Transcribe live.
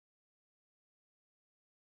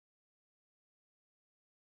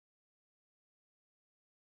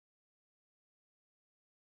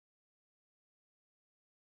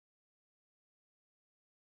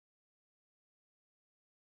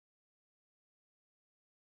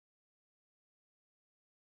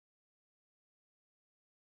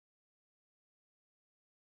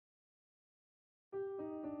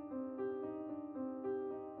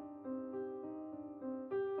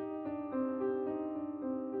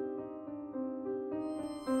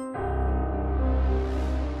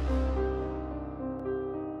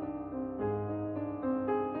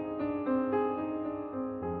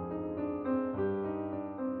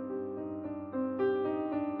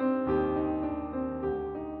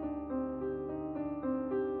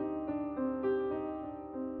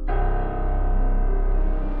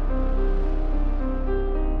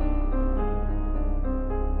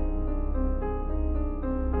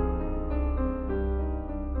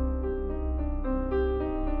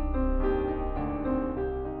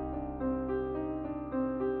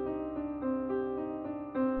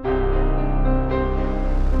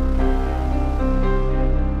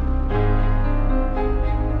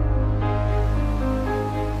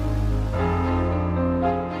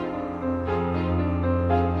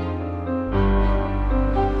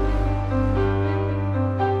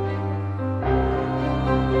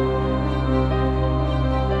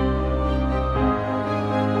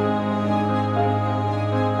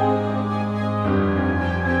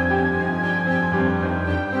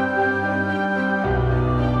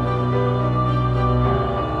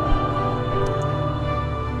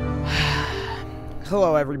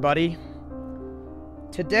everybody.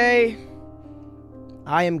 Today,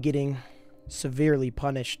 I am getting severely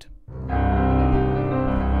punished.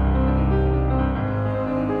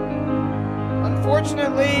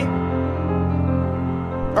 Unfortunately,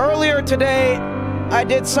 earlier today, I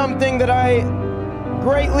did something that I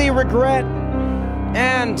greatly regret,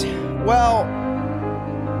 and, well,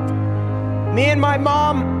 me and my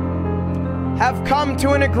mom have come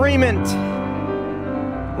to an agreement.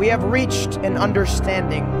 We have reached an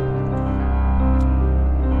understanding.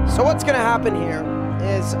 So what's gonna happen here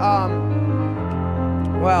is,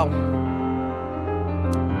 well,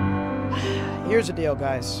 here's the deal,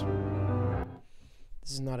 guys.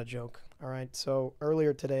 This is not a joke, alright? So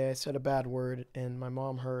earlier today I said a bad word and my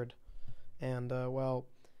mom heard. And, well,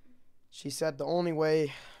 she said the only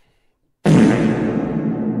way...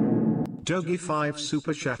 Doggy5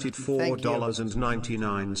 super chatted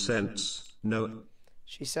 $4.99. No.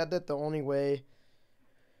 She said that the only way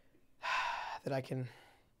that I can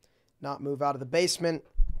not move out of the basement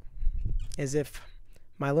is if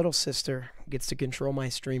my little sister gets to control my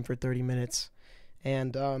stream for 30 minutes.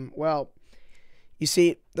 And, well, you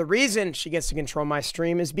see, the reason she gets to control my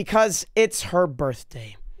stream is because it's her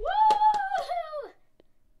birthday. Woo!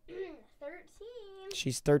 13.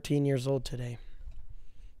 She's 13 years old today.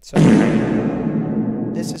 So,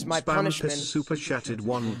 this is my punishment. Super chatted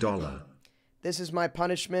 $1. This is my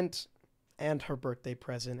punishment and her birthday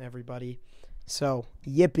present, everybody. So,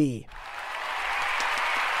 yippee.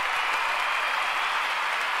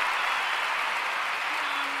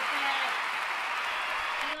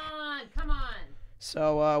 Come on.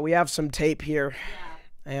 So, we have some tape here.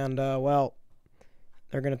 Yeah. And, well,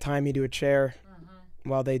 they're going to tie me to a chair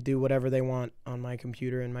while they do whatever they want on my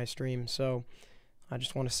computer and my stream. So, I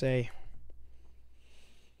just want to say,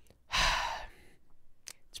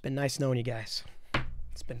 it's been nice knowing you guys.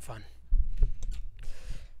 It's been fun.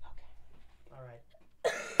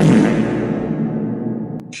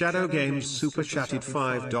 Shadow Games super chatted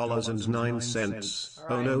 $5.09.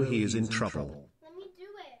 Oh no, he is in trouble. Let me do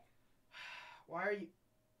it.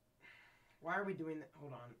 Why are we doing that?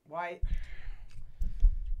 Hold on. Why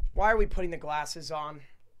are we putting the glasses on?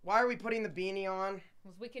 Why are we putting the beanie on?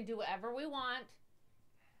 Because we can do whatever we want.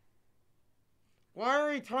 Why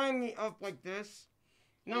are you tying me up like this?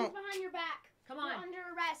 Hands behind your back. Come on. You're under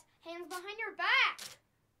arrest. Hands behind your back.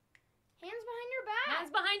 Hands behind your back.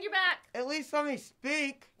 Hands behind your back. At least let me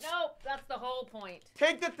speak. Nope, that's the whole point.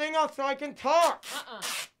 Take the thing out so I can talk.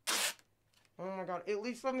 Oh my god, at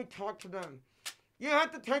least let me talk to them. You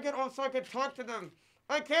have to take it off so I can talk to them.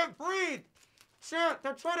 I can't breathe. Chat,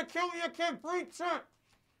 they're trying to kill me. I can't breathe, chat.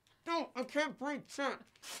 No, I can't breathe, chat.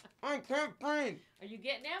 I can't breathe. Are you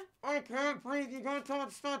getting him? I can't breathe. You gotta tell it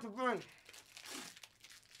to start to breathe.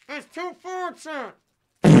 It's too far, chat.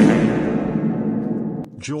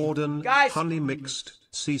 Jordan, guys, honey mixed,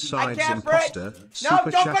 seasides imposter,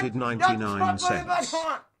 super chatted 99 cents.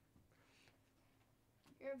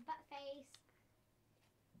 Your butt face.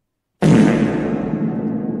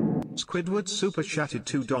 Squidward super chatted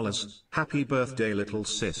 $2. Happy birthday, little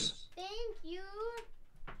sis. Thank you.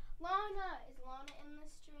 Lana. Is Lana in the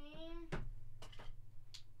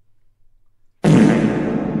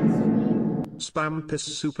stream? Spam piss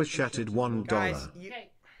super chatted $1. Guys,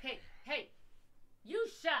 Hey. You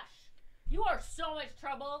shush. You are so much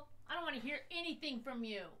trouble. I don't want to hear anything from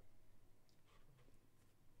you.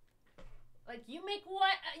 Like, you make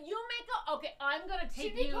what? Okay, I'm going to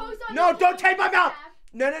take you. No, don't take my mouth.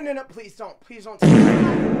 No, please don't. Please don't. No.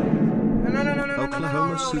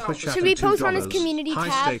 Oklahoma super chatted $2. Should we post on his community tab?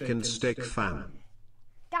 High steak and steak fan.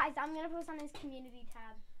 Guys, I'm going to post on his community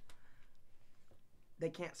tab. They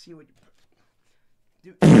can't see what you...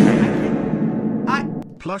 Dude,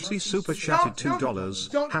 Plushy super chatted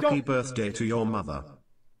 $2. Happy birthday to your mother.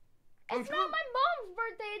 It's not my mom's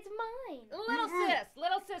birthday, it's mine.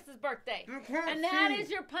 Little sis's birthday. And that is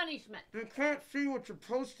your punishment. You can't see what you're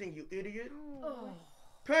posting, you idiot.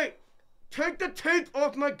 Hey, take the tape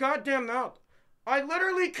off my goddamn mouth. I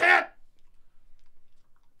literally can't.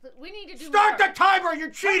 We need to do Start more. the timer,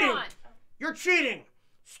 you're cheating. Come on. You're cheating.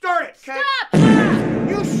 Start it, Kat. Stop!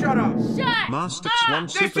 You shut up. Shut Masterx1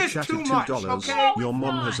 This super is chatted too much, $2. okay? Your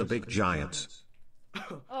mom has a big giant.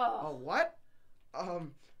 Oh, what?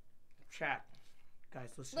 Chat.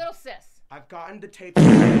 Guys, listen. Little sis. I've gotten the tape.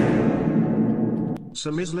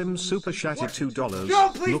 Samislim super chatted $2. No,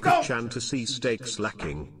 please Look don't. at Chan to see steaks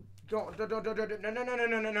lacking. No.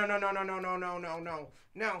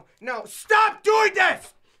 Stop doing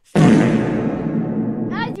this!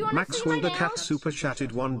 Guys, you want to see my Maxwell the cat nails? super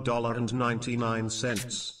chatted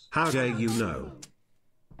 $1.99. How dare you know?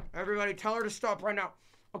 Everybody, tell her to stop right now.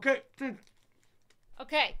 Okay.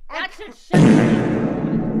 Okay, that should shut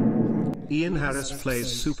up. Ian Harris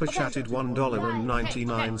plays super chatted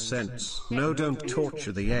 $1.99. No, don't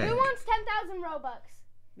torture the egg. Who wants 10,000 Robux?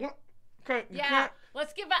 Yeah. Okay. You Yeah, can't.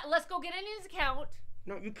 let's go get in his account.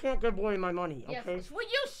 No, you can't give away my money. Yes. Okay. Will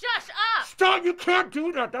you shush up? Stop! You can't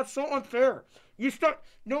do that. That's so unfair. You stop.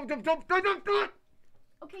 No, don't do it.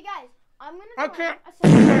 Okay, guys, I'm gonna. I can't. I I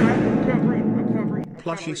can't breathe. I can't breathe. I can't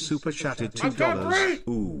Plushie breathe. super chatted I can't breathe. $2.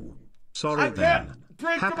 Ooh. Sorry I then. can't breathe to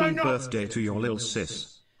my Happy nose. birthday to your little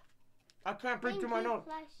sis. I can't breathe Thank through my you, nose.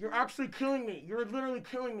 Flash. You're actually killing me. You're literally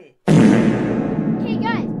killing me. Okay,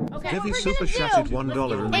 guys. Okay. Heavy we're super gonna chatted do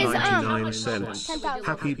 $1.99. 10,000.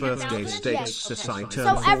 Happy birthday, Steaks Yes. Sis. I Okay. turn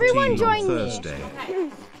So everyone 14 join on me. Thursday. Okay.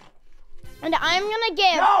 And I'm gonna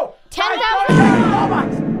give No! 10,000. Robux!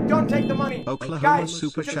 Don't take the money. Oklahoma Guys,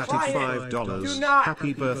 super you can chatted try it. $5. Do not.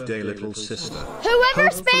 Happy birthday, little sister. Whoever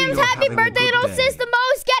Hopefully spams you're happy having a birthday good little day. sis the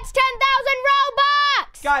most gets 10,000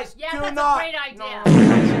 Robux. Guys, Yeah, do that's not. a great idea. No. Yeah.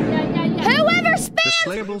 Whoever The spams,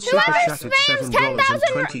 Slayable super whoever chatted spams 10,000,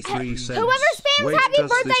 $7.23. whoever spams Wait, happy does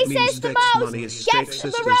birthday this mean sis the Steaks most money is gets Steaks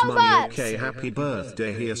the Sisters money? Robux. Okay, happy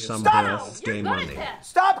birthday. Here's some Stop. birthday You're good money. at this.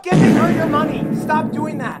 Stop giving her your money. Stop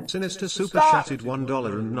doing that. Sinister super Stop. chatted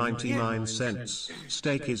 $1.99.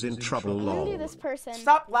 Steak is in trouble, I'm gonna do lol. this person.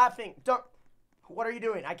 Stop laughing. Don't. What are you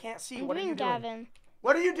doing? I can't see. I'm What are you doing doing? Gavin.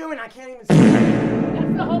 What are you doing? I can't even see.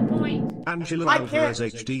 That's the whole point. Angela I Alvarez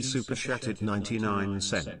can't. HD super chatted 99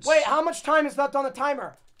 cents. Wait, how much time is left on the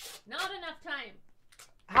timer? Not enough time.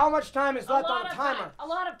 How much time is A left on lot the of timer? time. A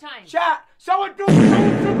lot of time. Chat. Someone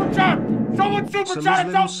super chat. Someone super Some chat.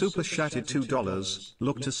 Muslim super chatted $2.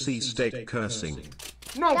 Look to see Steak cursing.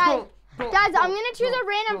 No, Guys, don't. guys, I'm gonna choose a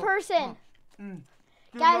random don't. person. Do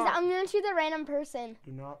Guys, not- I'm gonna choose a random person.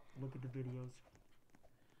 Do not look at the videos.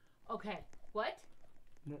 Okay. What?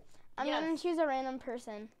 I'm Yes. gonna choose a random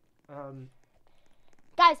person. Um,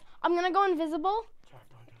 Guys, I'm gonna go invisible. chat,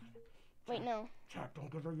 don't do it. Wait, no. Chat, don't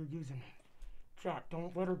give her your username. Chat,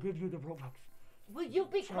 don't let her give you the Robux. Will you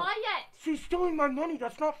be quiet? She's stealing my money.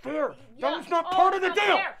 That's not fair. Yeah. That was not Oh, part of the not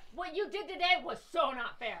deal. fair. What you did today was so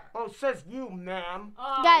not fair. Oh, says you, ma'am.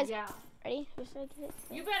 Oh, Guys. yeah. Ready? Who should I give it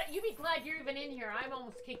to? You be glad you're even in here. I've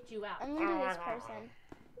almost kicked you out. I'm gonna do this person.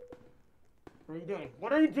 What are you doing?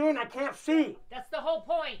 What are you doing? I can't see. That's the whole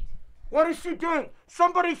point. What is she doing?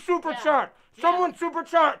 Somebody super Yeah. chat. Yeah. Someone super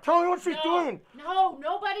chat. Tell me what she's doing. No,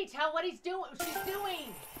 nobody tell what he's doing. She's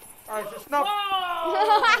doing. All right, just no.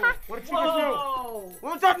 Whoa! What did she just do? Whoa!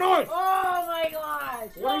 What was that noise? Oh my gosh!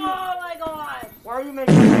 What are you- Oh my gosh! Why are you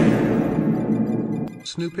making that noise?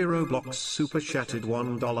 Snoopy Roblox super chatted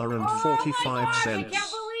 $1.45. I can't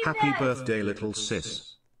believe Happy this. birthday, little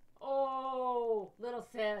sis. Oh, little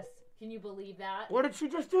sis. Can you believe that? What did she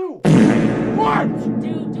just do? What?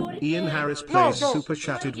 Dude, do it again. Ian Harris plays no. super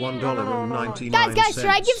chatted No, $1.99. Guys, should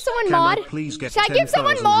I give someone Can I mod? please get Should I give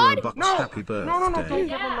someone 10,000 mod? Robux? No. Happy birthday. No, don't give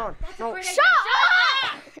Yeah, her mod. that's a No, great idea. Shut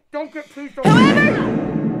up! don't get, please don't.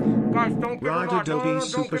 Whoever, Guys, don't give her Ryder mod. No, Dobie don't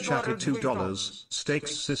super give mod. chatted Please don't. $2.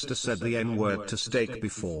 Steak's sister said the N-word to Steak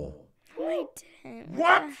before. no, I didn't.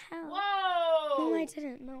 What? the hell? Whoa! No, I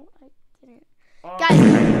didn't. No, I didn't. Uh, Guys,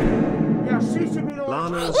 Yeah, she should be the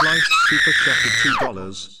one. Lana's life super chatted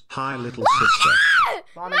 $2. Hi, little sister.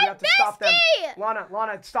 Lana, My you have to stop them. bestie!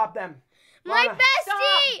 Lana, stop them. my Lana. bestie! Stop.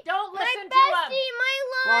 Don't My listen to bestie! him. My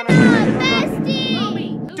Lana. Lana! Bestie! Mommy,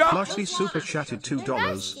 who's Don't- Plushly super chatted $2.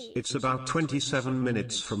 bestie. It's about 27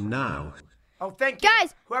 minutes from now. Oh, thank you.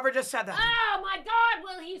 Guys. Whoever just said that. Oh my God!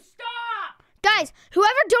 Will he stop? Guys,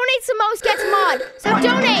 whoever donates the most gets mod. So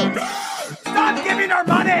donate! Stop giving her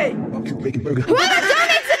money! Whoever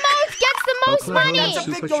donates the most gets the most Oklahoma money! That's a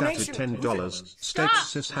big super donation. chatted $10. Steaks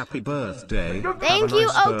says happy birthday. Thank Have a you,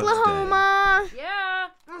 nice birthday. Oklahoma! Yeah.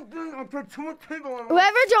 I put too much table on.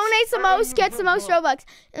 Whoever donates the most gets the most Robux.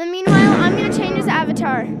 In the meanwhile, I'm gonna change his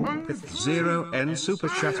avatar. Zero N super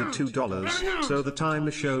chatted $2. So the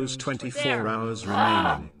timer shows 24 There. hours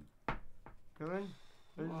remaining.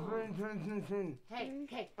 Hey. I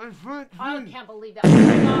Hey. can't believe that. Oh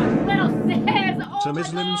my gosh, little sis. Oh So my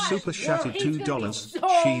Muslim gosh. super chatted He's gonna be $2. so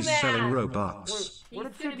She's mad. selling Robux. He's What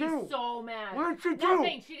did she gonna do? be so mad. What did she do?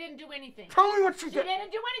 Nothing. She didn't do anything. Tell me what she She did.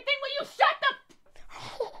 didn't do anything. Will you shut the?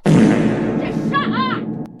 Just shut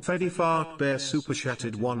up. Freddy Fart Bear super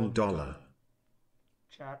chatted $1.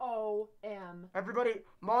 Chat. O.M. Everybody,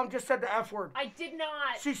 Mom just said the F word. I did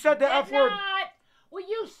not. She said the F Did word. not. Will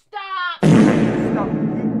you stop? Stop.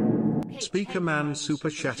 Hey, Speaker hey, Man super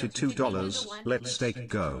chatted $2. Let Steak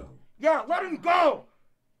go. Yeah, let him go.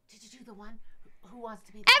 Did you do the one who wants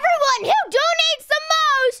to be? Everyone who donates the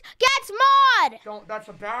most gets mod! Don't. That's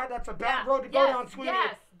a bad Yeah, road to go yes, down, sweetie.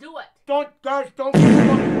 Yes, do it. Don't, guys, don't give her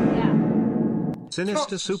money. Yeah.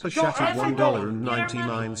 Sinister Super Chatted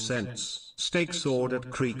 $1.99. Steak sword at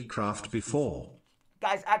Creek Craft before.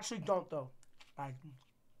 Guys, actually don't though. Guys.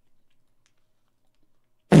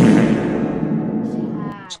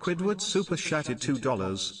 Squidward Super Chatted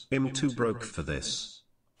 $2. I'm too broke for this.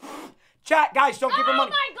 Chat, guys, don't give her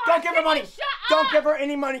money. my gosh, Don't give her money. shut Don't up. give her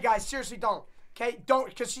any money, guys. Seriously, don't. Okay, don't,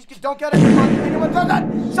 because she's don't get any money. Anyone does that?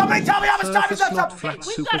 Somebody tell me how much time is Surface that? Not Flat we've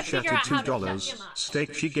Super gotta figure Chatted out how to shut $2. him up.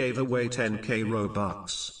 Steak she gave away 10k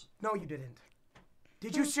Robux. No, you didn't.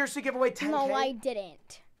 Did you seriously give away 10K? No, I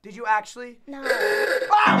didn't. Did you actually? No.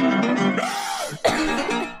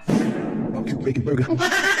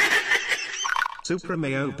 Super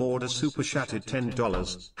Mayo Border Super Chatted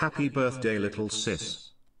 $10. Happy birthday, little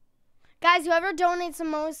sis. Guys, whoever donates the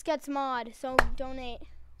most gets mod, so donate.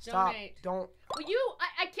 Stop. Donate. Don't. Well,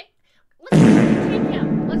 I can't. Let's just take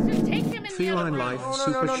him. Let's just take him in the other Feline room. Life No,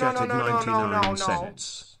 Super Chatted no. 99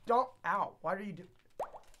 cents. Don't. Ow. Why are you doing?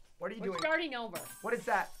 What are you We're doing? starting over. What is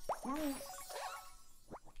that?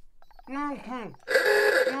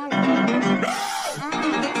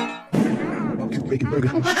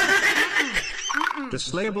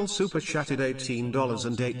 Dislayable Super Chatted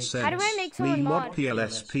 $18.08. How do I make Me someone mod mod?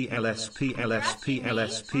 PLS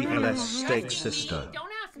Steak Sister. Don't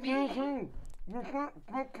ask me.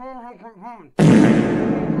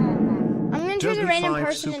 I'm gonna choose a Derby random 5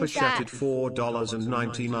 person Super in chat. Chatted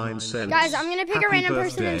 $4.99. Guys, I'm gonna pick a Happy random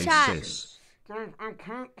person in birthday, chat. sis.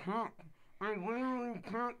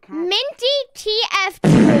 Minty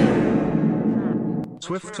TF2.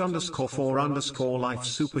 Swift _4 life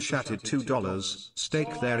Super Chatted $2. Steak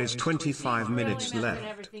there is 25 minutes Messing left.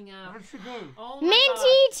 everything up. Oh my Minty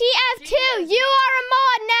God. TF2, you are a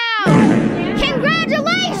mod now.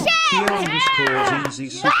 Congratulations! Tia _easy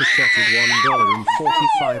Super Chatted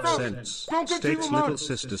 $1.45. Steak's little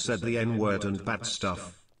sister said the N-word and bad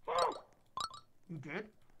stuff. You did?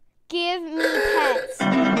 Give me pets.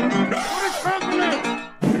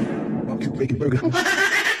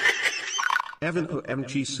 Evan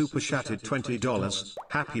OMG Super Chatted $20.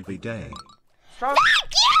 Happy B-Day. Stop. Thank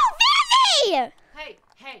you, Vivi! Hey,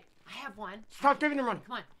 I have one. Stop giving her money.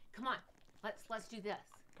 Come on. Let's do this.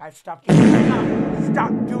 Guys, stop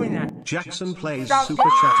doing that. Jackson plays Stop. Super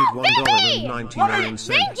Chatted Vivi! $1.99.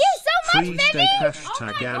 Thank you so much, Free steak Vivi!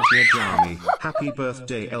 hashtag Antia Happy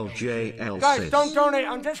birthday LJL Guys, sis. don't donate.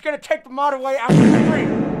 I'm just gonna take the mod away after the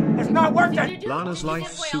stream. It's not worth it. Lana's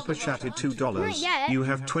Life Super Chatted $2. yet. You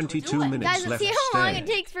have 22 minutes Guys, let's left. see how long Stay. it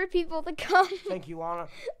takes for people to come. Thank you, Lana.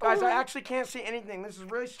 Guys, I actually can't see anything. This is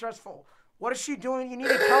really stressful. What is she doing? You need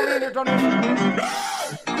to tell me in your donation.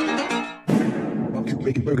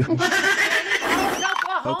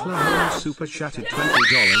 Oklahoma Super Chatted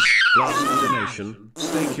 $20. Last donation.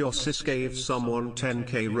 Steak your sis gave someone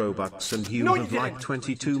 10k Robux and you No, you have like didn't.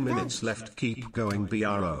 22 minutes left. Keep going,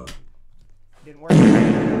 BRO. Didn't work.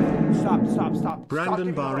 Stop. Brandon Stop giving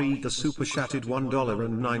her Barry, money. the Super Chatted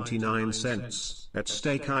 $1.99. At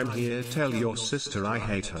Steak I'm here, tell your sister I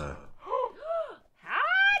hate her.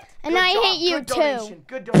 And Good I job. hate you Good too. donation.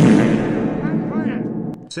 Good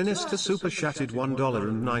donation. Sinister Super Chatted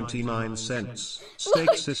 $1.99.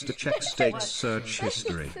 Steak sister check Steak's search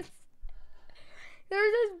history.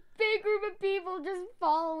 There's this big group of people just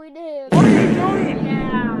following him. What are you doing?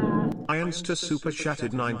 Yeah. Ironster Super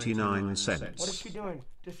Chatted 99 What is cents. she doing?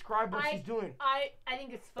 Describe what she's doing. I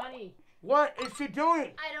think it's funny. What is she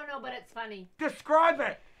doing? I don't know, but it's funny. Describe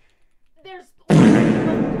it. There's lots of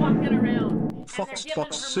people walking around. Fox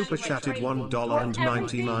Super Chatted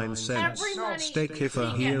 $1.99. Steak if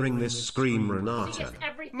her hearing this scream, She Renata. gets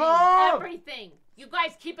everything. Mom! Everything. You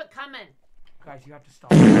guys keep it coming. Guys, you have to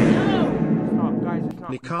stop. No. Stop, guys. It's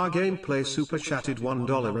not. Nikar Gameplay Super Chatted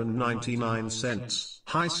 $1.99.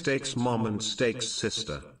 High Stakes Mom and Steak's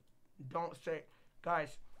sister. Don't say.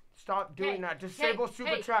 Guys, stop doing that. Disable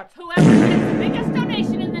super chats. Whoever gets the biggest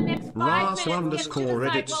donation in the next 5 Ras minutes gets to decide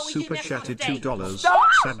Reddit what we do Super next Chatted on stage. $2. Stop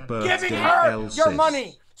Sad giving birthday, her L your sis.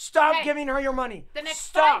 money. Stop Hey, giving her your money. The next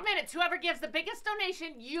Stop. 5 minutes, whoever gives the biggest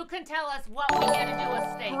donation, you can tell us what we get to do with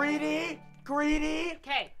stage. Greedy.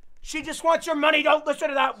 Okay. She just wants your money. Don't listen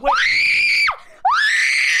to that witch.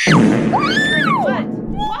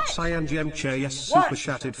 What? Cyan Gem Yes Super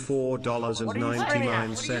Chatted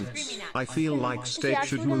 $4.99. I feel like Steak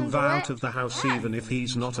should move out of the house even if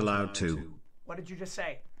he's not allowed to. What did you just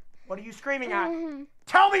say? What are you screaming at?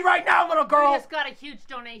 Tell me right now, little We girl. just got a huge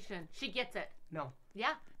donation. She gets it. No.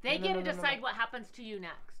 Yeah. They No, get no, to no, no, decide no. what happens to you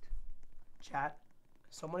next. Chat.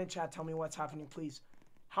 Someone in chat, tell me what's happening, please.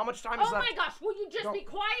 How much time is Oh left? my gosh, will you just Don't- be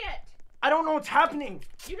quiet? I don't know what's happening.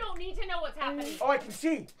 You don't need to know what's happening. Oh, I can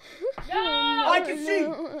see. No! I can see.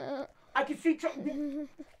 I can see.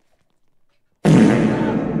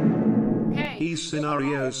 E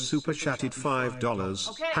Scenarios super chatted $5.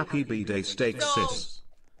 Okay. Happy B-Day steak sis.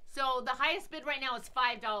 So the highest bid right now is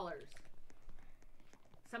 $5.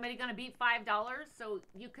 Somebody gonna beat $5, so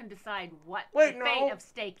you can decide what Wait, the fate no. of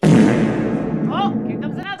steak is. Oh, here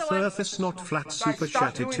comes another one. Surface not flat super stop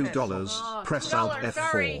chatted doing this. $2. Press Alt $2,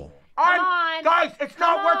 sorry. F4. on. Guys, it's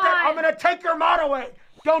not Come worth it. I'm on. gonna take your mod away.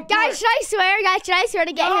 Don't do Guys, it. should I swear? Guys, should I swear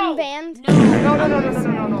to get him banned?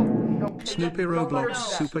 No. Snoopy Roblox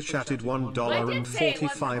super chatted $1.45.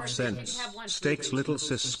 $1.45. Stakes little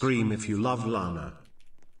sis scream if you love Lana.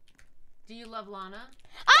 Do you love Lana?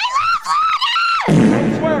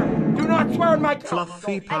 Don't swear. Do not swear in my couch.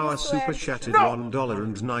 Fluffy Power swear. super chatted No.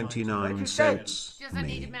 $1.99. Doesn't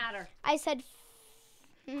need to matter. I said.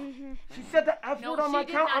 She said the F No, word on she my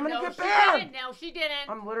did account. not. I'm gonna No, get she banned. didn't. No, she didn't.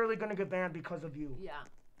 I'm literally gonna get banned because of you. Yeah.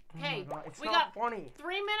 Okay, God, it's we not got funny.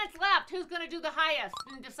 3 minutes left. Who's gonna do the highest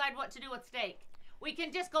and decide what to do with steak? We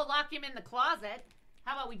can just go lock him in the closet.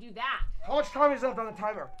 How about we do that? How much time is left on the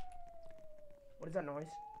timer? What is that noise?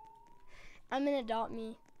 I'm gonna adopt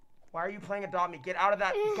me. Why are you playing Adopt Me? Get out of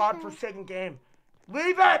that godforsaken game.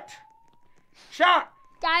 Leave it! Chat!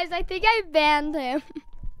 Guys, I think I banned him.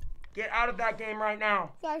 Get out of that game right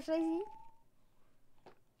now. Guys, should I see?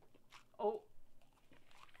 Oh.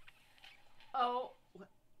 Oh.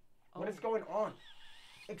 What is going on?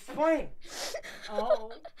 Explain.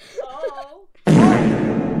 Oh. Oh.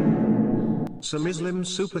 Some Muslim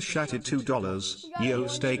super chatted $2. Yo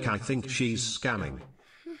steak I think she's scamming.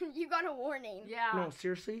 You got a warning. Yeah. No,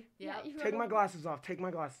 seriously? Yeah. You got Take a- my glasses off. Take my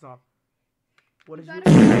glasses off. What did you got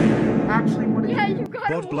do? Actually, what did Yeah, you you do? got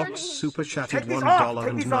a Bod warning. Blocks super chatted Take these off.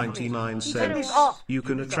 Take these off me. Take these $1.99. off. You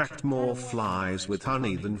can attract more flies with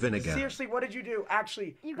honey than vinegar. Seriously, what did you do?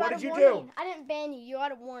 Actually, You what got did a you warning. do? I didn't ban you. You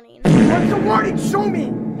got a warning. What's the warning? Show me.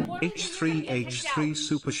 H3H3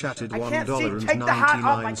 super chatted I can't see. Take the hat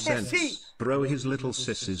off. I can't see. $1.99. Bro, his little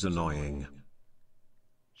sis is annoying.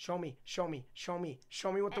 Show me. Show me. Show me.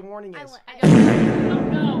 Show me what the warning is. I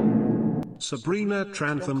don't know. Sabrina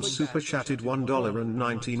Trantham click super that. chatted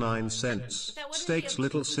 $1.99. Stakes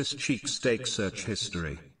little sis cheek steak search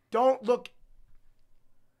history. Don't look.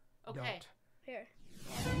 Okay. Here.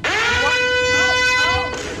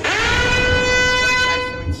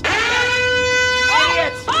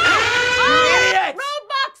 Idiots! You idiots!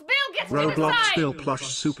 Roblox Bill gets to Roblox decide. Bill plush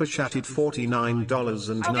super chatted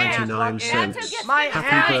 $49.99. My Happy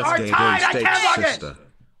hands are birthday, tied. I Steak can't log in. sister.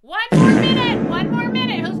 One more minute. One more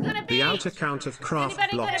minute. Who's gonna be? The outer count of craft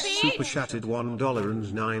Anybody gonna blocks beat? super chatted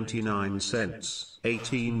 $1.99.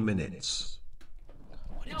 18 minutes.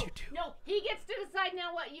 No, no. He gets to decide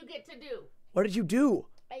now what you get to do. What did you do?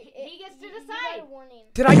 He gets to You got decide. a warning.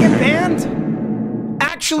 Did I get banned?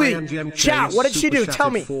 Actually, Cyan chat, what did she do? super Tell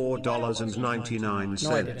me. chatted $4.99.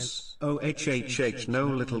 No, I didn't. OHHH, no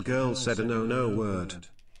little girl said a no word.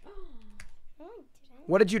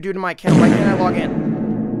 What did you do to my account? Why can't I log in?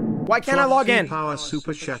 Why can't I log Fluffy in? Power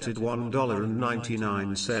super chatted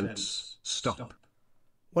 $1.99. Stop.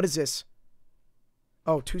 What is this?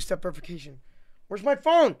 Oh, two-step verification. Where's my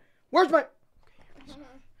phone? Where's my...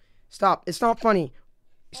 Stop. It's not funny.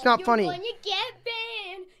 It's not funny. You're gonna get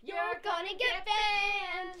banned. You're gonna get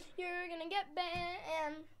banned. You're gonna get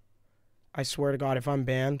banned. I swear to God, if I'm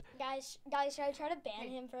banned... Guys, should I try to ban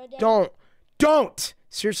him for a day? Don't!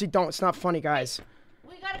 Seriously, don't. It's not funny, guys.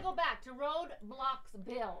 We gotta go back to Roadblocks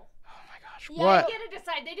Bill. Yeah, What? They get to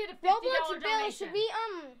decide. They did a $50 Roblox Bill, donation. should we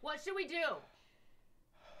What should we do?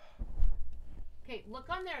 Okay, look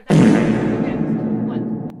on there. That's next. What?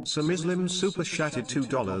 Some Muslim super chatted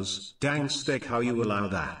 $2. Dang steak, how you allow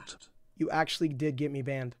that? You actually did get me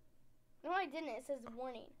banned. No, I didn't. It says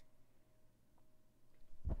warning.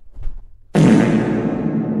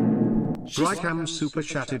 Bricam super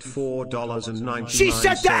chatted $4.99. She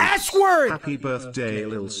said the S word! Happy birthday,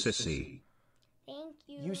 lil sissy. Thank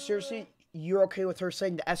you. You seriously... You're okay with her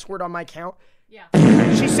saying the S word on my account? Yeah.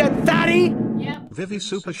 She said fatty! Yep. Vivi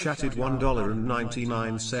super chatted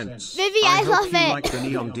 $1.99. Vivi, I love hope you it. like the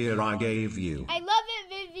neon deer I gave you. I love it,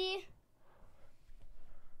 Vivi.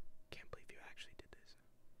 Can't believe you actually did this.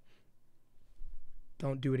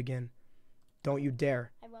 Don't do it again. Don't you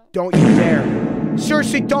dare. I won't. Don't you dare.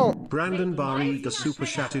 Seriously, don't. Brandon Barriga super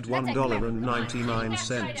chatted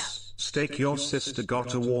 $1.99. Steak, your sister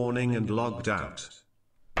got a warning and logged out.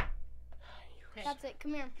 That's it.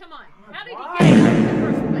 Come here. Come on. How did he get out in the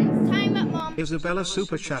first place? Time up, Mom. Isabella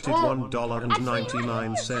super chatted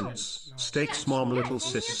 $1.99. Steak's mom little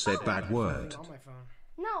sis said bad word. On my phone.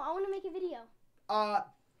 No, I want to make a video.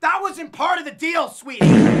 That wasn't part of the deal, sweetie.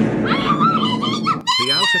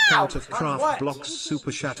 The out account of On Craft what? Blocks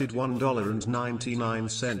super chatted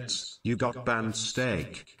 $1.99. You got banned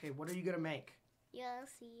steak. Okay, what are you gonna make? Yeah,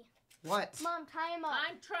 see. What? Mom, tie him up.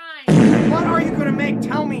 I'm trying. What are you gonna make?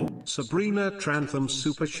 Tell me. Sabrina Trantham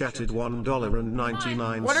super chatted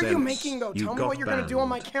 $1.99. What are you making though? You Tell me got what you're gonna do on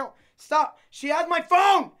my banned. account. Stop. She has my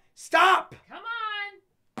phone. Stop. Come on.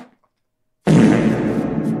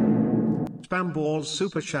 Spam Balls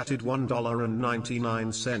super chatted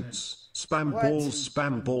 $1.99. Spam What? balls,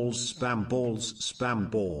 spam balls, spam balls,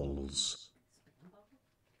 spam balls.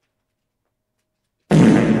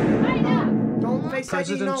 Don't face ID.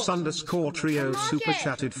 President's No. underscore trio Unlock super it.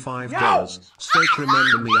 chatted $5. No. Steak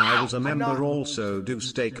remember me I was a member not. also do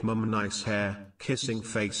steak mum nice hair, kissing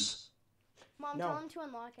face. Mom, No. tell him to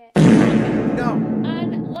unlock it. No.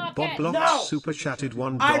 Unlock Bob it. Blocks No. super chatted I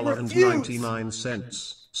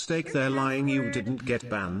 $1.99. Steak they're lying you didn't get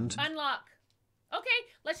banned. Unlock. Okay,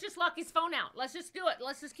 let's just lock his phone out. Let's just do it.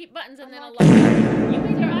 Let's just keep buttons and then unlock it.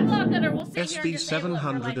 You either unlock it or we'll sit here and disable it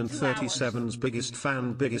for like 2 hours. SB737's biggest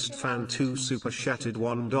fan 2 super chatted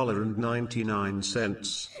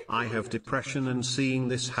 $1.99. I have depression and seeing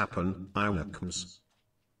this happen, I welcomes.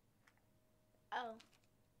 Oh.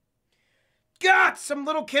 God, some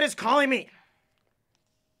little kid is calling me.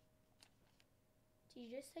 Did you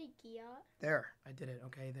just say Giat? There, I did it.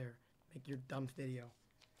 Okay, there. Make your dumb video.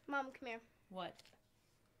 Mom, come here. What?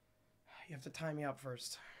 You have to tie me up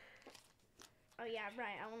first. Oh, yeah,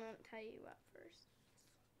 right. I want to tie you up first.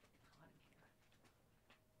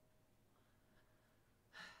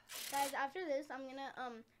 Guys, after this, I'm going to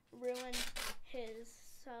ruin his,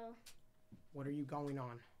 so... What are you going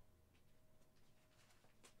on?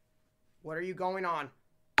 What are you going on?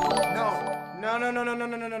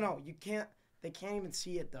 No. You can't. They can't even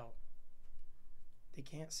see it though. They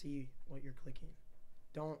can't see what you're clicking.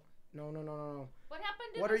 Don't. No. What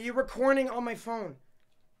happened to What are you recording on my phone?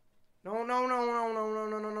 No.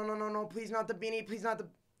 Please not the beanie. Please not the.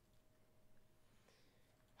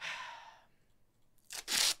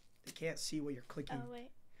 They can't see what you're clicking. Oh, wait.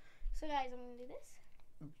 So, guys, I'm going to do this.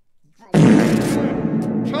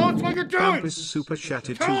 Tell us what you're doing. Campus super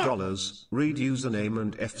chatted $2. Read username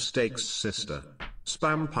and F Stakes sister.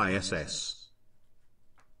 Spam Pi SS.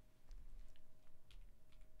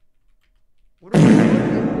 What are you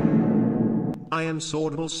doing? Iron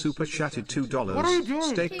Swordable super chatted $2. What are you doing?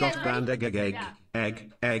 Steak You got guys banned ready?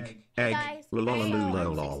 egg. Guys,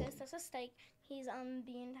 Lol. that's a steak. He's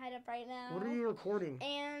being tied up right now. What are you recording?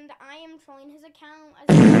 And I am trolling his account. I'm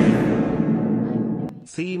doing.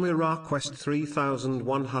 Theme Iraq Quest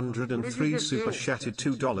 3103 just super do? chatted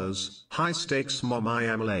 $2. High stakes mom I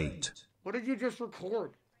am late. What did you just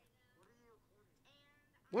record?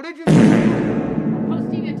 What did you just do?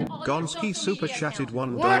 posting it to all your Gonski social super media chatted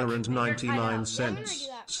accounts. $1.99.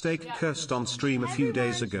 Steak cursed on stream a few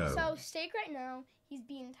days ago. So, Steak right now, he's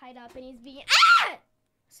being tied up and he's being. Ah!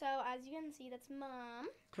 So, as you can see, that's Mom.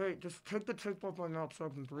 Okay, just take the tape off my mouth so I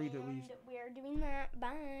can breathe at And least. we're doing that.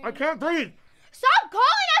 Bye. I can't breathe. Stop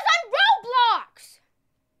calling us on Roblox!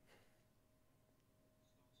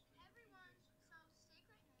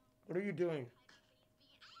 What are you doing?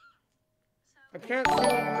 I can't see what you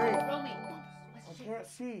mean. Romy, I can't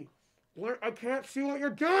see. I can't see what you're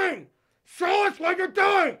doing. Show us what you're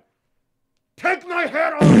doing. Take my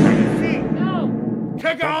head off so I can see. no.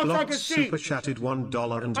 Take it off so I Bob can Blocks see. super chatted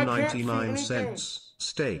 $1.99.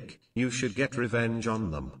 Steak, you should get revenge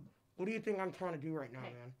on them. What do you think I'm trying to do right now,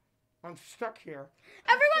 man? I'm stuck here.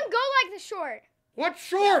 Everyone go like the short. What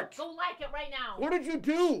short? Go like it right now. What did you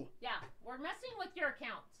do? Yeah, we're messing with your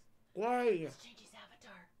account. Why? Change his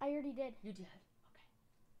avatar. I already did. You did. Okay.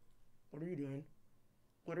 What are you doing?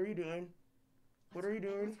 What are you doing? What are you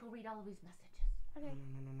doing? Let's go read all of these messages. Okay.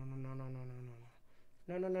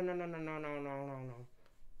 No.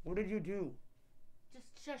 What did you do?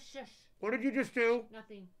 Just shush. What did you just do?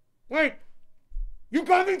 Nothing. Wait! You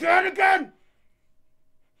got me dead again!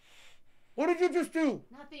 What did you just do?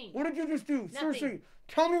 Nothing. What did you just do? Nothing. Seriously,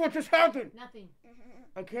 tell me what just happened. Nothing.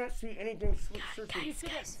 I can't see anything. Seriously. You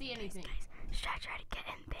couldn't see anything. Should I try to get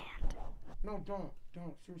him banned? No, don't.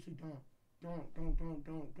 Seriously, don't. Don't.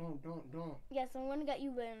 Yes, I'm gonna get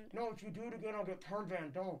you banned. No, if you do it again, I'll get turn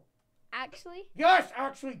banned. Don't. Actually, Yes,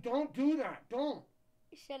 actually, don't do that. Don't.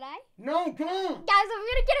 should I? No, don't. Guys, I'm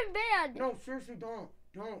gonna get him banned. No, seriously, don't.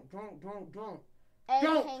 Don't. And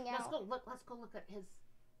Don't. hang Let's out. go look. Let's go look at his.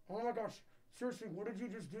 Oh my gosh. Seriously, what did you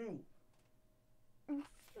just do?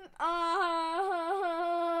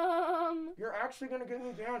 You're actually gonna get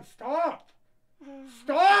me banned. Stop.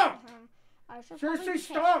 Stop. I should Seriously, probably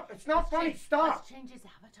stop. It's not funny. Let's Stop. change his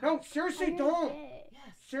avatar. No, seriously, I don't. did.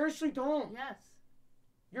 Yes. Seriously, don't. Yes.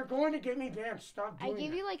 You're going to get me banned. Stop doing I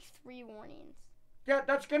gave that. you like 3 warnings. Yeah,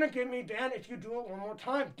 that's gonna get me banned if you do it one more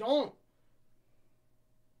time. Don't.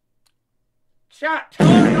 Chat, tell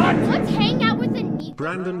her not to. Let's hang out with a Nico.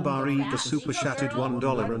 Brandon Barry, the That super Nico chatted girl?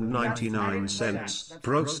 $1.99.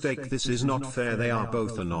 Bro Steak, this is not fair. They are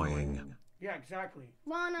both annoying. Yeah, exactly.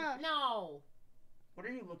 Lana. No. What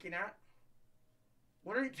are you looking at?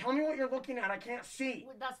 What are you? Tell me what you're looking at. I can't see.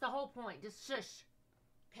 That's the whole point. Just shush.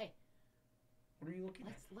 Okay, What are you looking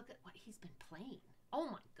at? let's look at what he's been playing. Oh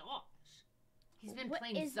my gosh. He's been What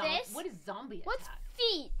playing is this? What is zombie What's attack?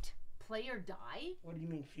 feet? Play or die? What do you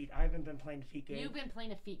mean feet? I haven't been playing feet game. You've been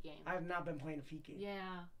playing a feet game. I have not been playing a feet game.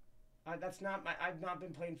 Yeah. That's not my. I've not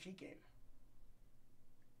been playing feet game.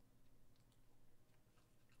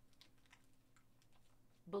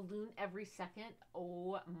 Balloon every second.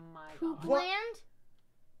 Oh my Poop god. What? land?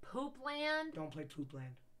 Poop land? Don't play Poop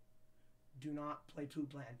Land. Do not play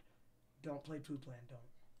Poop Land. Don't play Poop Land. Don't.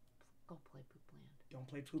 Go play poop land. Don't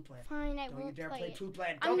play Poop Land. Fine, I Don't you won't dare play play it. Poop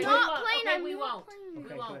Land. I'm Don't not play. playing. Okay, I'm we not won't. playing.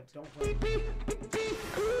 Okay, We won't. good. Don't play.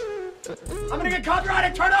 I'm gonna get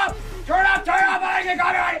copyrighted. Turn up. Turn up. Turn up. I'm gonna get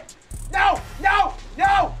copyrighted. No. No.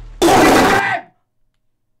 No. What have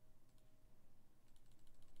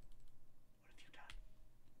you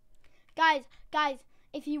done? Guys,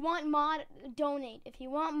 if you want mod, donate. If you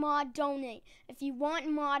want mod, donate. If you want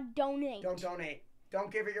mod, donate. Don't donate.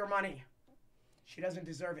 Don't give her your money. She doesn't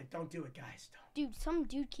deserve it. Don't do it, guys. Don't. Dude, some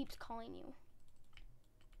dude keeps calling you.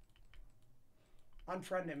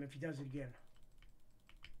 Unfriend him if he does it again.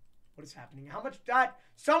 What is happening? How much that?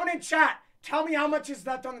 Someone in chat, tell me how much is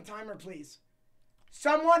left on the timer, please.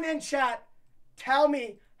 Someone in chat, tell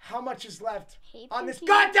me how much is left Hey, on this Pinky.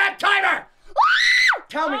 goddamn timer.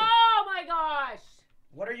 Tell me. Oh my gosh.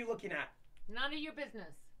 What are you looking at? None of your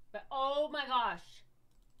business. But oh my gosh.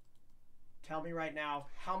 Tell me right now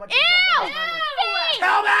how much is Ew! left on the timer. Ew!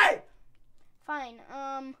 Tell me. Fine.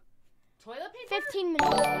 Toilet paper? 15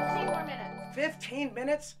 minutes. 15 more minutes. 15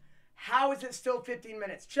 minutes? How is it still 15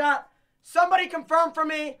 minutes? Chat, somebody confirm for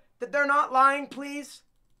me that they're not lying, please.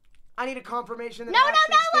 I need a confirmation that No, it no,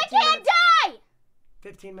 actually no! is I 15 can't minutes. die.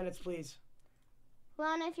 15 minutes, please.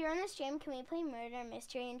 Lana, if you're on the stream, can we play murder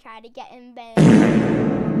mystery and try to get him banned?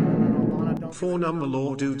 Lana, don't. For number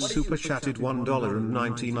law dude What are you- super chatted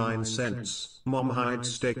 $1.99. Mom hide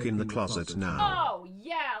steak in the closet now. Oh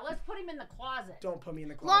yeah, let's put him in the closet. Don't put me in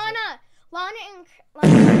the closet. Lana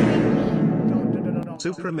and Don't.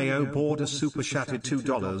 Supremeo border super chatted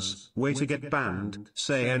 $2. Way to get banned.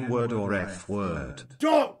 Say N word or F word.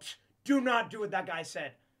 Don't! Do not do what that guy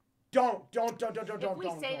said. Don't. If we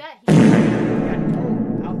don't. say that, Yeah,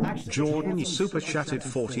 don't. I'll actually Jordan cancel super you. chatted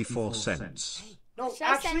 44 cents. No, Should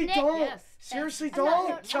I actually send it? don't. Yes. Seriously, I'm not-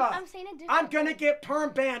 don't. no, I'm saying it I'm gonna get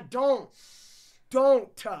perm banned. Don't.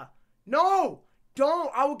 No.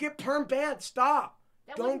 Don't. I will get perm banned. Stop.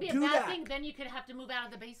 that Don't wouldn't be a do bad that. thing. Then you could have to move out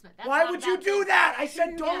of the basement. That's Why not a would you bad do thing. that? I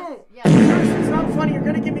said don't. Yes. Seriously, it's not funny. You're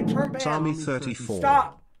gonna get me perm banned. Tommy 34.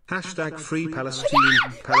 Stop. Hashtag free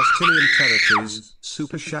Palestinian territories.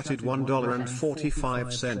 Super chatted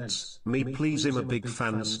 $1.45. Me please, I'm a big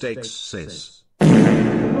fan. Steaks sis.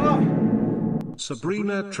 Oh,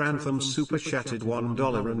 Sabrina Trantham super chatted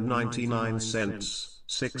 $1.99.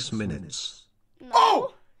 6 minutes.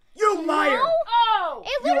 oh, you liar. No. Oh! It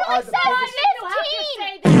You are literally the said biggest- You have to 15.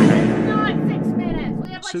 say that. It's not 6 minutes.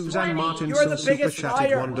 We have like Suzanne 20. You're Martinson the super biggest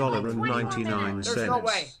chatted liar. $1.99. There's no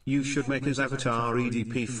way. You should make his avatar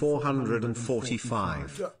EDP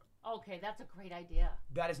 445. Okay, that's a great idea.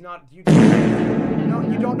 That is not you. No,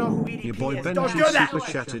 you don't know who EDP Your boy is. Don't Benji do that. super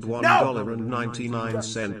chatted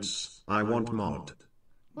 $1.99. I want mod.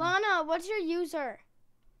 Lana, what's your user?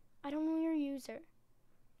 I don't know your user.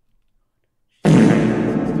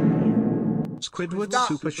 Squidward Stop.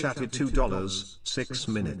 super chatted $2. 6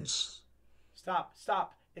 minutes. Stop.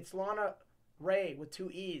 It's Lana Ray with 2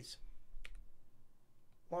 E's.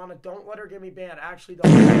 Lana, don't let her get me banned. Actually,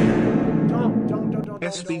 don't.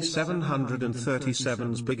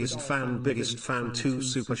 SB737's biggest fan 2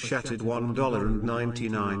 super chatted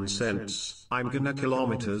 $1.99. I'm gonna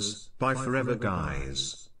kilometers. Bye forever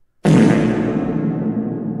guys.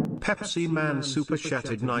 Pepsi Man super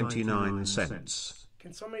chatted 99 cents.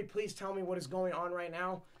 Can somebody please tell me what is going on right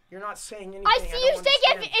now? You're not saying anything. I see you, don't Steak.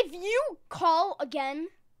 understand. If you call again,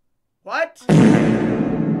 What?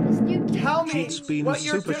 this dude keeps Tell me Cheats Bean what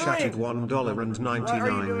you're super chatted doing. What are you doing?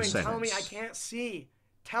 $1.99. Tell me. I can't see.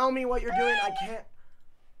 Tell me what you're doing.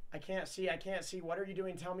 I can't see. What are you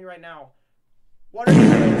doing? Tell me right now. What are you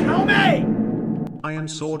doing? Tell me! Iron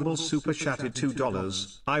Swordable super chatted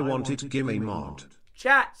 $2. I want it, gimme mod.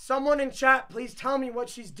 Chat. Someone in chat, please tell me what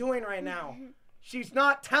she's doing right now. She's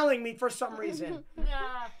not telling me for some reason.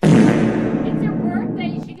 It's your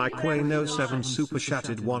birthday. She can do whatever she Iquano7 wants. super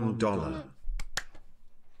chatted $1.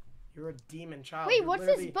 You're a demon child. Wait, You're what's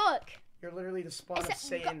this literally- book? You're literally the spawn of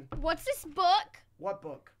Satan. What's this book? What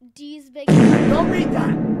book? D's Big. Don't read that.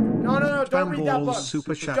 No, don't read that book. Spamballs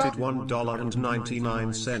super chatted Don't-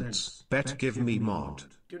 $1.99. Bet give me mod.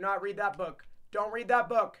 Do not read that book. Don't read that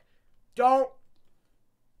book. Don't.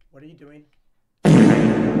 What are you doing?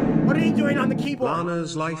 What are you doing on the keyboard?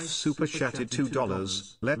 Lana's life super chatted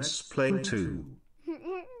 $2. Let's play 2.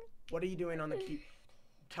 What are you doing on the key?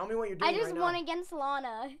 Tell me what you're doing I just right won now. against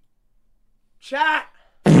Lana. Chat.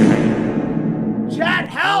 Chat,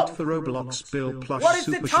 help! Out the Roblox Bill plush What is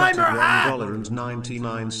the super timer chatted at?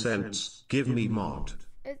 $1.99. Give me mod.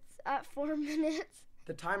 It's at 4 minutes.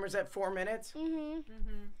 The timer's at 4 minutes. Mhm.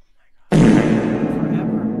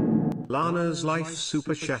 Forever. Lana's life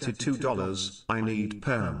super chatted $2. I need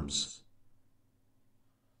perms.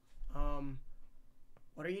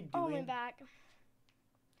 What are you Oh, my doing? back.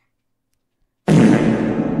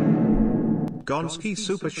 Gonski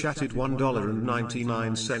super chatted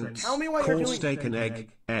 $1.99. Tell me what you're Call doing. steak and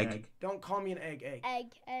egg. Don't call me an egg.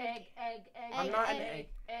 Egg. I'm not an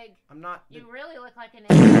egg. I'm not. You really look like an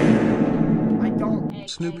egg. I don't.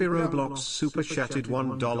 Snoopy Roblox super chatted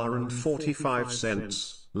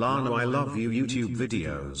 $1.45. Lana, I love you YouTube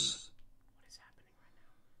videos. What is happening right now?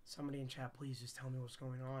 Somebody in chat, please just tell me what's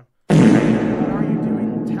going on. What are you doing?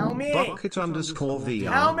 Tell me. Bucket underscore Tell me.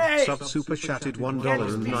 VR. Sub super chatted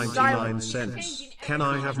 $1.99. Can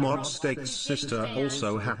I have mod steaks sister?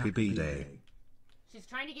 Also happy B-Day. She's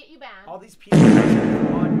trying to get you banned. All these people. You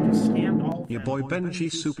just scammed all of Your them. boy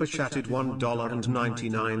Benji super chatted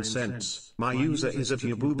 $1.99. My user is at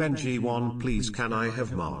Yabu Benji1. Please can I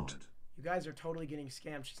have mod? You guys are totally getting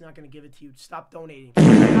scammed. She's not going to give it to you. Stop donating.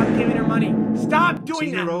 Stop giving her money. Stop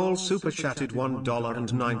doing that. Senior super chatted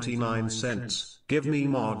 $1.99. Give me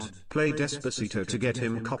mod. Play Despacito to get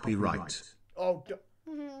him copyright. Oh, do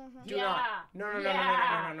Yeah. not. No.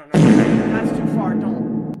 Yeah. That's too far.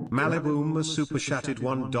 Don't. Malibu super chatted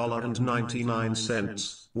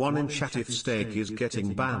 $1.99. One in chat if steak is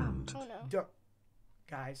getting banned. Oh, no. Don't.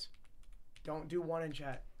 Guys, don't do one in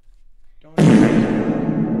chat. Don't.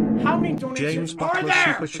 How many James donations are Butler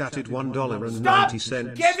there? super chatted $1.90. Stop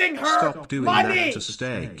giving her Stop doing money! that to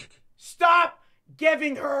steak. Stop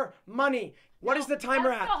giving her money. What is the timer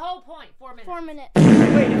That's at? the whole point. 4 minutes. 4 minutes.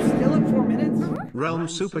 Wait, it's still at 4 minutes? Realm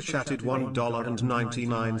super chatted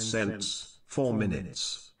 $1.99. 4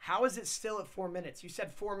 minutes. How is it still at 4 minutes? You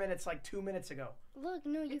said 4 minutes like 2 minutes ago. Look,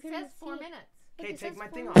 no, you It can says see 4 it. minutes. Look, Okay, it take says my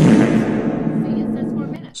 4 thing minutes. off. See, it says 4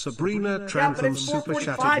 minutes. Sabrina Yeah, but Trantham it's super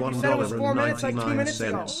chatted 4:45. You said it was 4 minutes like 2 minutes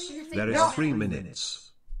ago. $1.99. There is No. 3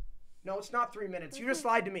 minutes. No, it's not 3 minutes. You just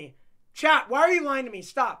lied to me. Chat, why are you lying to me?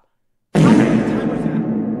 Stop. Tell me what the timer's at.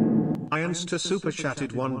 Ianster super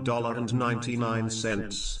chatted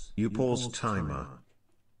 $1.99. You paused timer.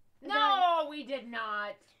 No, we did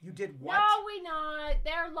not. You did what? No, we not.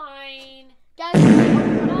 They're lying. Guys, we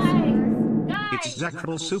open up Guys, stores. guys. It's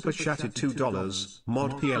Zackrel super chatted $2.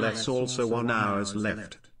 Mod PLS also 1 hours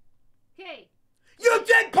left. Okay. You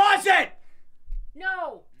did pause it!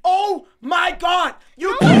 No. Oh my god!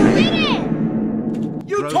 You I totally, did it!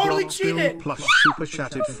 you totally Roblox Bill cheated! Plush super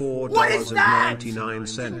chatted What is that?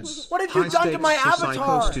 $4.99. What have you done to my Sis, I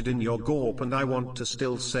avatar? posted in your Gorp and I want to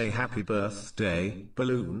still say happy birthday,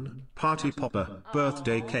 balloon, party popper,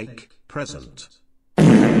 birthday cake, present.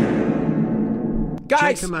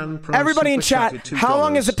 Guys, Jacoman Pro everybody in super chat, chatted how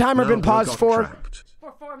long has the $2. timer been Now I paused got for? trapped.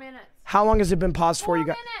 For 4 minutes. How long has it been paused for 4 you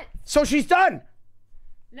guys? minutes. So she's done!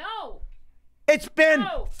 No. It's been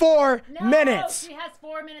No. 4 No. minutes! She has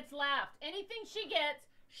 4 minutes left. Anything she gets,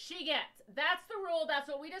 she gets. That's the rule. That's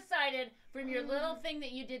what we decided from your little thing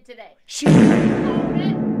that you did today. She. Own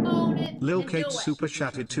it. Own it. Lil and Kate do it. super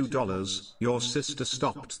chatted $2. Your sister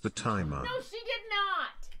stopped the timer. No, she did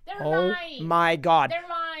not. They're Oh lying. my god. They're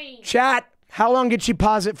lying. Chat, how long did she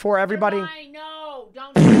pause it for, everybody? They're lying. No,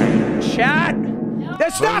 don't do that. Chat! No.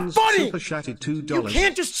 That's not Bones funny! super chatted $2. You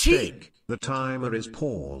can't just cheat. Steak. The timer is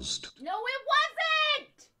paused. No, it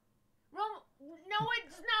wasn't. No,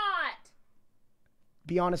 it's not.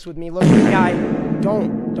 Be honest with me. Look me in the eye.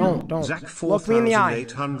 Don't. Zach Look me in the eye.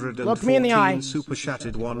 4814 Look me in the eye. super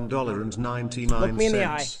chatted $1.99. Look me in the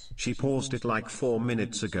eye. She paused it like 4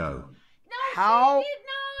 minutes ago. No, How- she did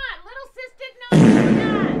not. Little sis did not do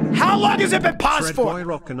that. How long has it been paused Fred for? Boy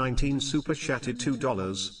Rocker 19 super chatted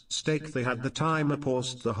 $2. Steak, they had the timer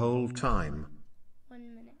paused the whole time.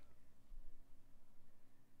 1 minute.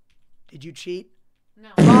 Did you cheat? No.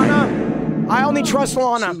 Lana, I only trust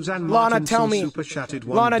Lana. Suzanne Lana, Martin tell me. super chatted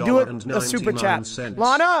Lana, do it. $1.99. A super chat.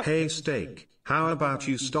 Lana. Hey Steak, how about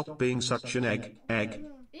you stop being such an egg? Yeah.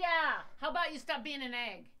 How about you stop being an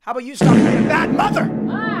egg? How about you stop being that mother?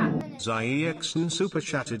 Ah. Zyexon super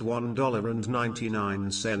chatted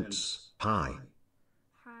 $1.99. Hi.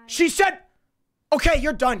 She said, okay,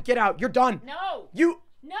 you're done. Get out. You're done. No. You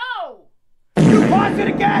No. pause it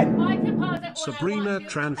again. I can pause it when Sabrina I want to, and I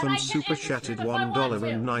Trantham can super end the chatted stream if I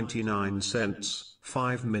want to. $1.99.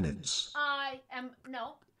 5 minutes.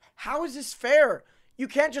 No. How is this fair? You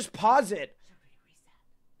can't just pause it.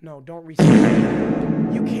 No, don't reset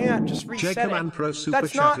it. You can't just reset Jacoman it. Pro super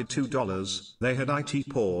That's not... chatted $2. They had IT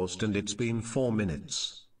paused and it's been 4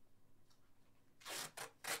 minutes.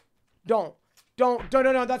 No,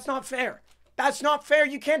 that's not fair. That's not fair.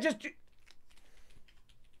 You can't just do...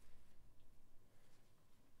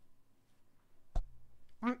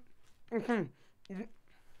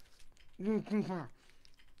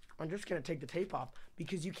 I'm just gonna take the tape off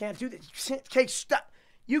because you can't do this. Okay, stop.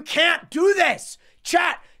 You can't do this.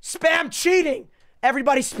 Chat, spam cheating.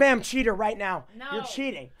 Everybody spam cheater right now. No. You're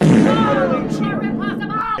cheating. No. You're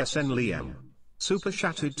impossible. SN Liam. Super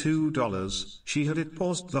chatted $2. She had it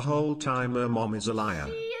paused the whole time. Her mom is a liar.